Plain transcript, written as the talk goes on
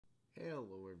Hello,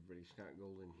 everybody. Scott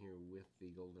Golden here with the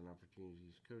Golden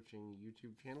Opportunities Coaching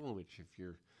YouTube channel. Which, if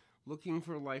you're looking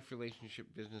for life, relationship,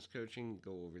 business coaching,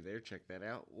 go over there, check that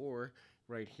out. Or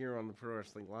right here on the Pro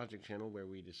Wrestling Logic channel, where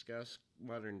we discuss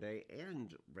modern day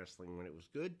and wrestling when it was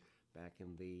good, back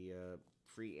in the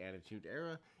free attitude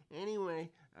era. Anyway,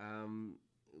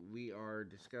 we are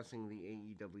discussing the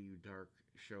AEW Dark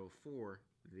show for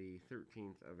the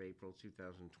 13th of April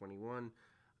 2021.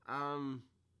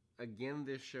 Again,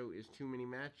 this show is too many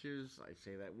matches. I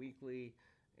say that weekly,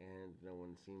 and no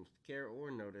one seems to care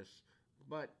or notice.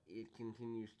 But it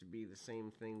continues to be the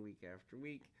same thing week after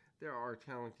week. There are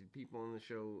talented people in the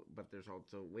show, but there's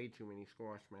also way too many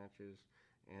squash matches,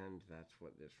 and that's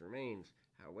what this remains.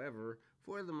 However,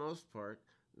 for the most part,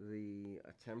 the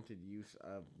attempted use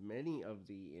of many of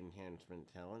the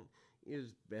enhancement talent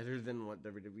is better than what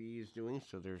WWE is doing,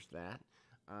 so there's that.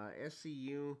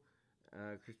 SCU,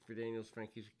 Christopher Daniels,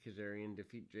 Frankie Kazarian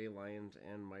defeat Jay Lyons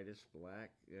and Midas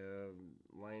Black.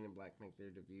 Lyon and Black make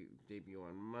their debut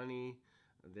on Money.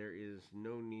 There is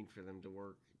no need for them to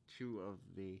work two of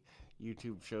the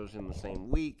YouTube shows in the same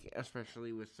week,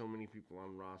 especially with so many people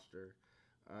on roster.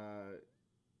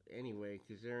 Anyway,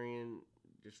 Kazarian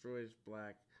destroys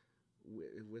Black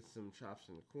with some chops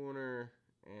in the corner,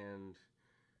 and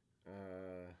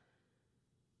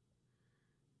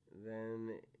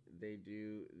then they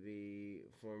do the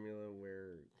formula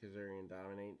where Kazarian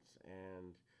dominates,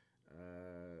 and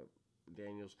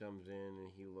Daniels comes in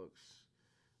and he looks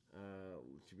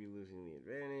to be losing the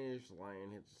advantage.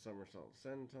 Lyon hits a somersault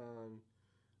senton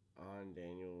on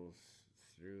Daniels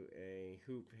through a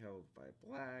hoop held by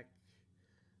Black.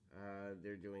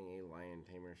 They're doing a lion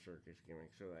tamer circus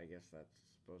gimmick, so I guess that's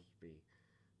supposed to be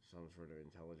some sort of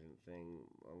intelligent thing.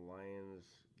 Lyons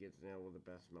gets nailed with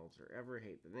the best Meltzer ever.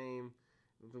 Hate the name.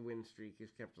 The win streak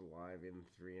is kept alive in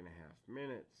 3.5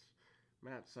 minutes.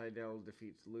 Matt Sydal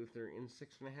defeats Luther in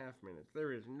 6.5 minutes.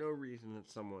 There is no reason that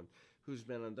someone who's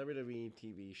been on WWE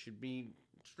TV should be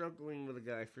struggling with a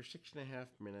guy for 6.5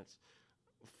 minutes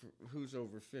who's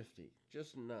over 50.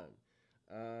 Just none.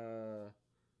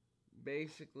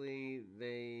 Basically,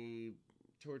 they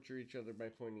torture each other by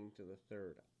pointing to the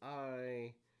third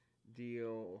eye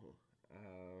deal.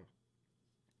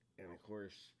 And of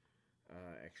course,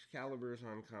 Excalibur's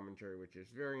on commentary, which is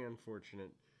very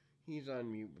unfortunate. He's on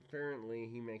mute. Apparently,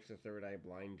 he makes a third eye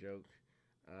blind joke.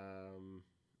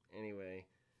 Anyway,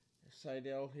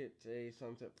 Sydal hits a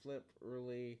sunset flip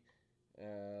early.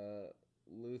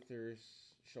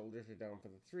 Luther's shoulders are down for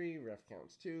the 3. Ref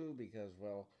counts 2 because,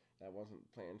 well, that wasn't the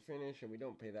planned finish, and we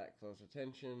don't pay that close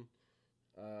attention.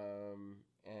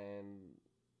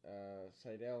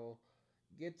 Sydal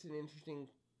gets an interesting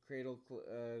cradle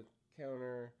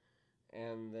counter,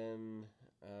 and then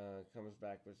comes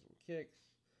back with some kicks.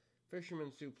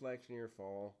 Fisherman suplex near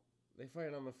fall. They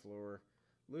fight on the floor.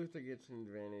 Luther gets an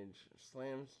advantage,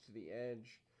 slams to the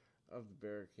edge of the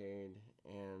barricade,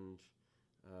 and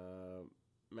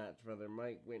Matt's brother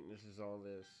Mike witnesses all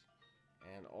this.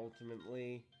 And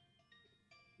ultimately,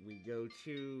 we go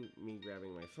to me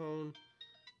grabbing my phone.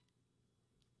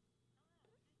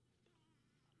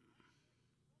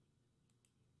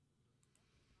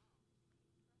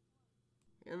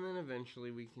 And then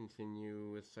eventually we continue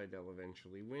with Sydal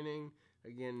eventually winning.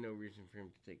 Again, no reason for him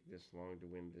to take this long to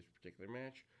win this particular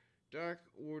match. Dark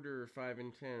Order 5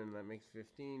 and 10, that makes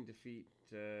 15, defeat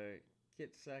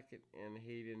Kit Sackett and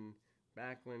Hayden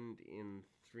Backlund in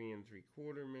 3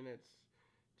 3/4 minutes.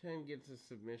 10 gets a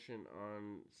submission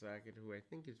on Sackett, who I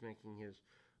think is making his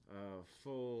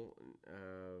full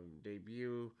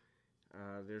debut.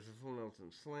 There's a full Nelson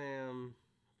slam.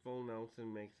 Full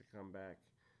Nelson makes a comeback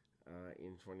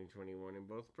in 2021 in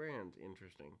both brands.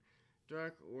 Interesting.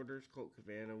 Dark Order's Colt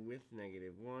Cabana with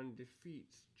 -1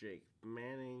 defeats Jake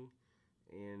Manning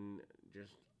in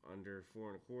just under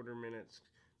 4 1/4 minutes.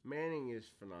 Manning is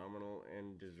phenomenal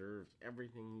and deserves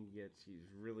everything he gets.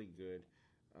 He's really good.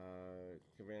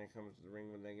 Cabana comes to the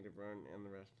ring with -1 and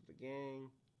the rest of the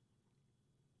gang.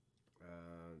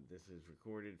 This is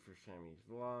recorded for Sammy's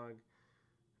vlog.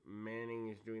 Manning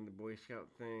is doing the Boy Scout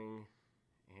thing,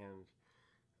 and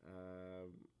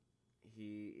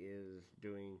he is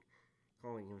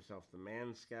calling himself the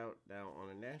Man Scout now on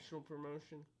a national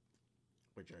promotion,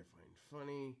 which I find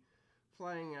funny.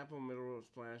 Flying Apple Middle Rope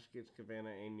Splash gets Cabana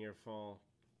a near fall.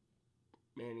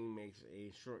 Manning makes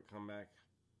a short comeback.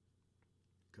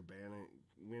 Cabana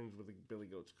wins with a Billy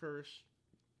Goat's Curse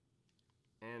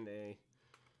and a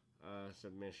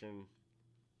submission.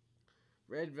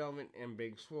 Red Velvet and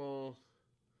Big Swole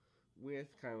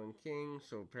with Kylan King.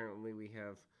 So apparently we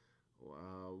have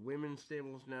women's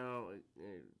stables now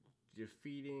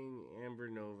defeating Amber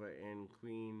Nova and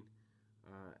Queen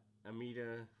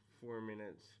Amita, 4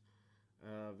 minutes.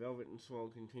 Velvet and Swole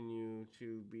continue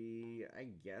to be, I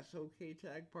guess, okay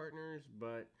tag partners,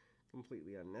 but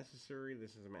completely unnecessary.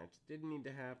 This is a match that didn't need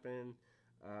to happen.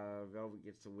 Velvet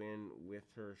gets the win with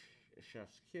her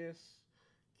chef's kiss,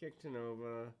 kick to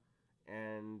Nova,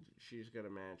 and she's got a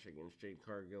match against Jade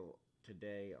Cargill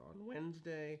today on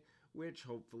Wednesday, which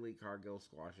hopefully Cargill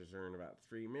squashes her in about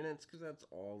 3 minutes, because that's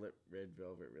all that Red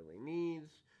Velvet really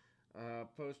needs.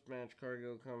 Post-match,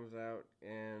 Cargill comes out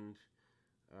and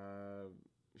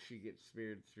she gets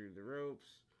speared through the ropes,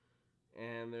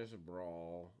 and there's a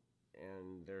brawl,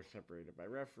 and they're separated by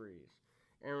referees.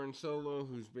 Aaron Solo,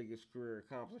 whose biggest career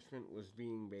accomplishment was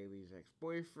being Bayley's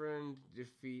ex-boyfriend,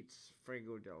 defeats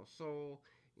Fuego del Sol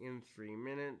in 3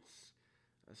 minutes.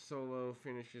 Solo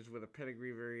finishes with a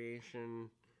pedigree variation,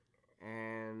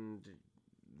 and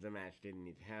the match didn't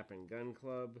need to happen. Gun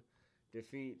Club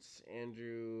defeats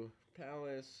Andrew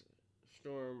Palace,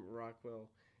 Storm, Rockwell,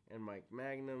 and Mike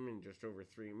Magnum in just over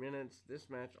 3 minutes. This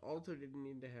match also didn't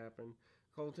need to happen.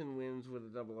 Colton wins with a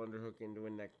double underhook into a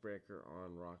neckbreaker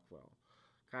on Rockwell.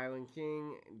 Kylan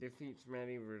King defeats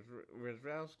Matty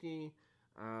Wrzwowski.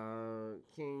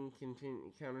 King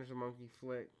counters a monkey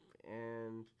flip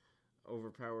and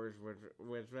overpowers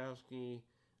Wrzwowski,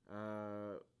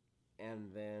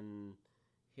 and then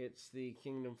hits the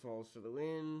Kingdom Falls for the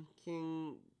win.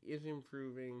 King is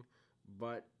improving,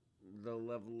 but the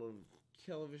level of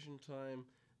television time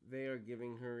they are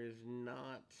giving her is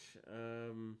not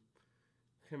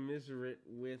commiserate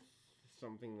with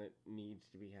something that needs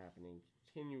to be happening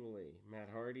continually. Matt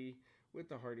Hardy, with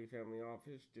the Hardy Family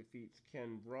Office, defeats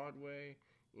Ken Broadway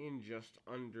in just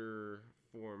under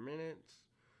 4 minutes.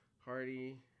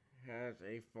 Hardy has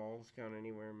a Falls Count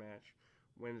Anywhere match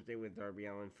Wednesday with Darby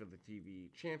Allin for the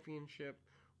TV Championship,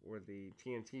 or the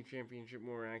TNT Championship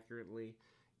more accurately.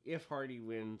 If Hardy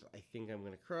wins, I think I'm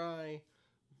going to cry,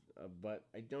 but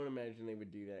I don't imagine they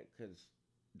would do that because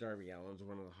Darby Allin's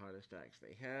one of the hottest acts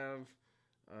they have.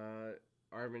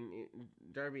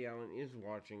 Darby Allin is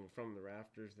watching from the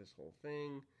rafters this whole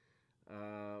thing.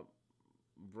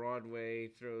 Broadway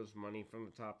throws money from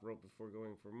the top rope before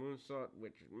going for moonsault,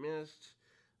 which it missed.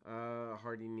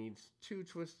 Hardy needs 2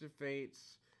 Twisted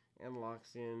Fates and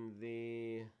locks in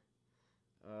the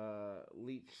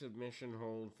Leech submission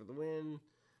hold for the win.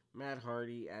 Matt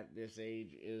Hardy at this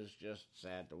age is just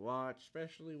sad to watch,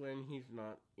 especially when he's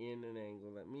not in an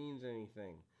angle that means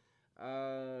anything.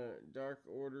 Dark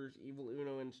Order's Evil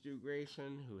Uno and Stu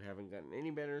Grayson, who haven't gotten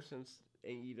any better since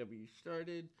AEW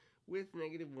started, with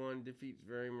 -1 defeats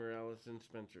Very Morales and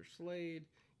Spencer Slade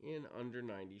in under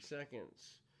 90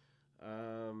 seconds.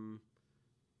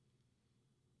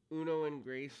 Uno and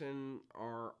Grayson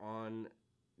are on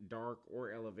Dark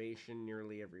or Elevation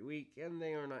nearly every week, and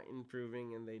they are not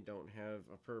improving, and they don't have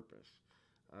a purpose.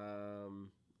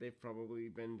 They've probably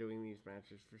been doing these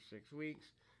matches for 6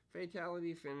 weeks.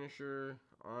 Fatality finisher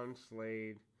on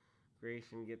Slade.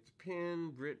 Grayson gets a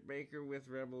pin. Britt Baker with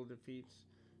Rebel defeats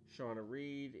Shauna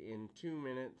Reed in 2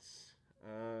 minutes.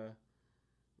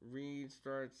 Reed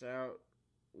starts out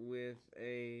with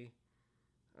a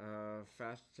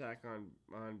fast attack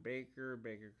on Baker.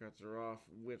 Baker cuts her off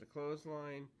with a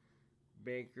clothesline.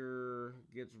 Baker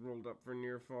gets rolled up for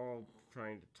near fall,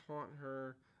 trying to taunt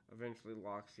her. Eventually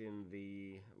locks in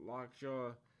the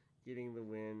lockjaw, getting the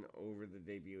win over the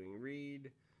debuting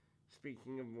Reed.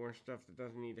 Speaking of more stuff that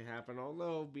doesn't need to happen,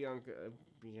 although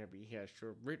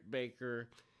Britt Baker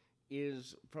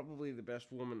is probably the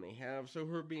best woman they have, so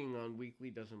her being on weekly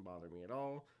doesn't bother me at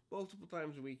all. Multiple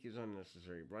times a week is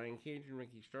unnecessary. Brian Cage and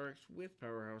Ricky Starks with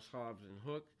Powerhouse Hobbs and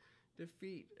Hook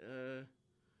defeat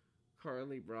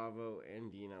Carly Bravo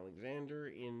and Dean Alexander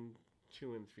in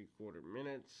 2 3/4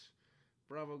 minutes.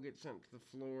 Bravo gets sent to the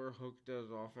floor. Hook does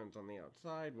offense on the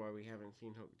outside. Why we haven't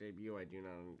seen Hook debut, I do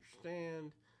not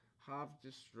understand. Hobbs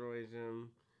destroys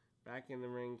him. Back in the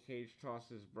ring, Cage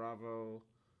tosses Bravo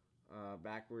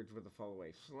backwards with a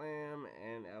fallaway slam,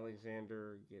 and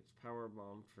Alexander gets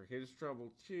powerbombed for his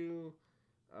trouble too.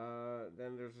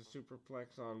 Then there's a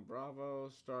superplex on Bravo.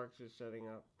 Starks is setting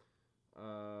up,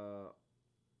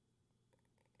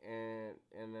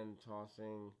 and then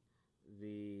tossing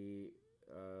the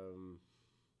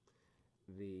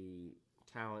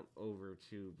talent over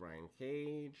to Brian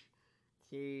Cage.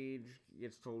 Cage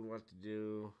gets told what to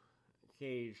do.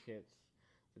 Cage hits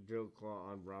the drill claw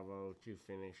on Bravo to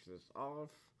finish this off.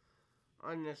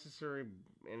 Unnecessary,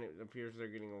 and it appears they're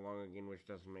getting along again, which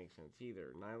doesn't make sense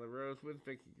either. Nyla Rose with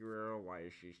Vicky Guerrero, why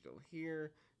is she still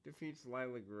here? Defeats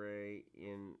Lila Gray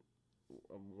in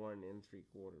 1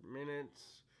 3/4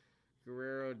 minutes.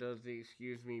 Guerrero does the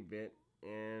excuse me bit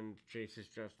and chases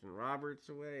Justin Roberts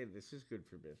away. This is good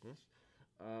for business.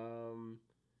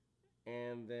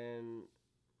 And then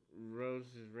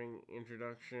Rose's ring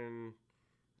introduction,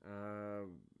 uh,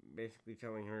 basically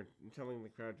telling the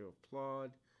crowd to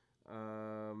applaud.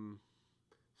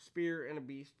 Spear and a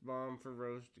beast bomb for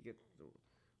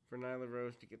Nyla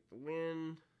Rose to get the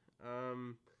win.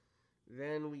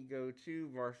 Then we go to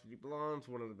Varsity Blondes,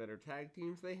 one of the better tag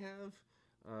teams they have.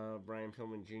 Brian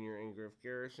Pillman Jr. and Griff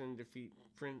Garrison defeat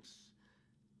Prince,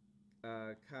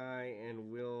 Kai,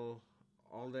 and Will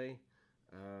Alday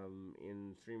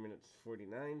in 3 minutes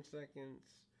 49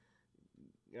 seconds.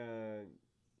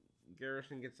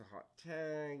 Garrison gets a hot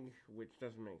tag, which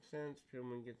doesn't make sense.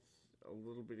 Pillman gets a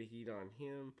little bit of heat on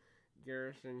him.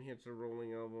 Garrison hits a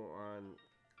rolling elbow on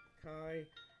Kai,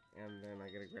 and then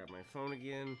I gotta grab my phone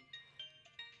again.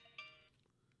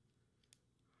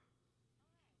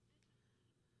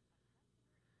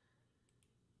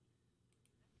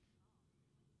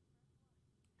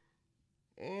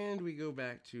 And we go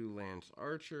back to Lance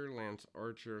Archer. Lance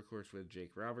Archer, of course, with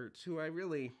Jake Roberts, who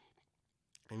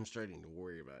I'm starting to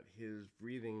worry about. His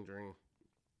breathing during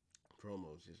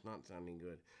promos is not sounding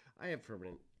good. I have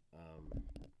permanent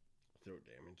throat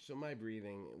damage, so my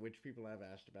breathing, which people have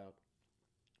asked about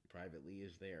privately,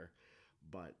 is there.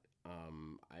 But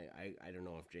I don't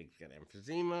know if Jake's got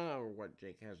emphysema or what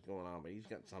Jake has going on, but he's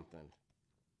got something.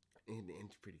 And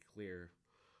it's pretty clear.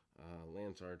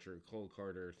 Lance Archer, Cole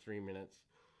Carter, 3 minutes.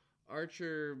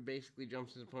 Archer basically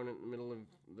jumps his opponent in the middle of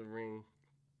the ring.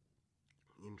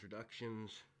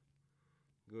 Introductions.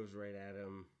 Goes right at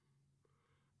him.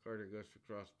 Carter goes for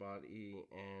crossbody,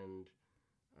 and,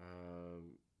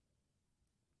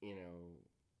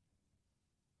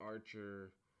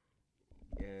 Archer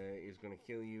is going to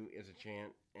kill you is a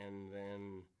chant, and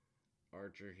then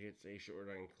Archer hits a short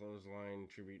line clothesline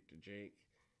tribute to Jake,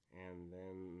 and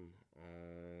then,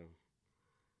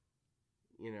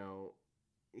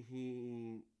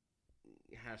 he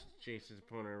has to chase his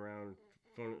opponent around.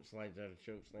 Opponent slides out of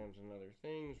choke slams and other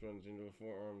things, runs into a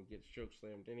forearm, gets choke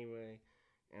slammed anyway,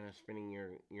 and a spinning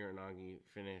Uranagi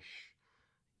finish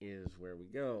is where we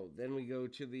go. Then we go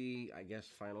to the,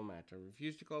 final match. I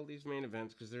refuse to call these main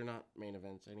events because they're not main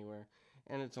events anywhere,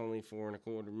 and it's only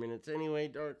 4.25 minutes anyway.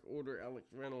 Dark Order,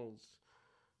 Alex Reynolds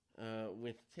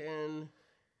with 10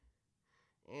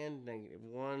 and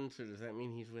 -1, so does that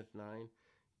mean he's with 9?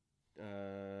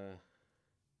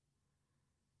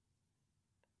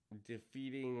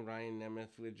 Defeating Ryan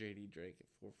Nemeth with JD Drake at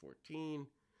 4:14.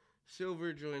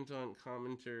 Silver joins on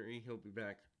commentary. He'll be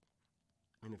back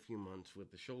in a few months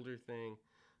with the shoulder thing.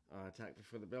 Attack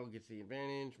Before the Bell gets the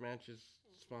advantage. Match is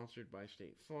sponsored by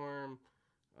State Farm.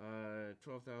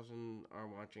 12,000 are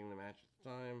watching the match at the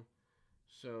time.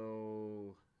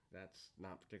 So that's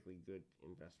not particularly good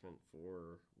investment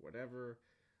for whatever.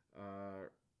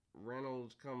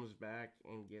 Reynolds comes back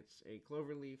and gets a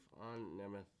cloverleaf on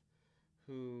Nemeth,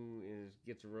 who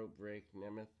gets a rope break.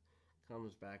 Nemeth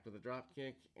comes back with a drop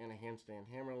kick and a handstand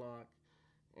hammerlock,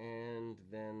 and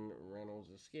then Reynolds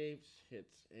escapes,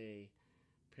 hits a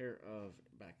pair of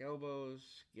back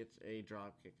elbows, gets a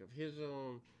drop kick of his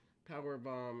own, power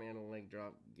bomb, and a leg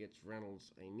drop gets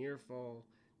Reynolds a near fall.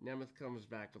 Nemeth comes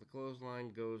back with a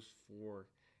clothesline, goes for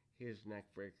his neck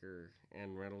breaker,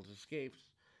 and Reynolds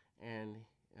escapes and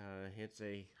hits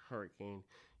a Hurricane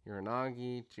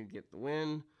Uranagi to get the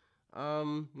win.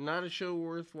 Not a show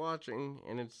worth watching,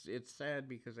 and it's sad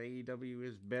because AEW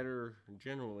is better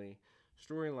generally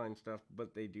storyline stuff,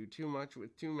 but they do too much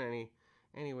with too many.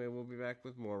 Anyway, we'll be back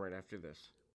with more right after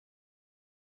this.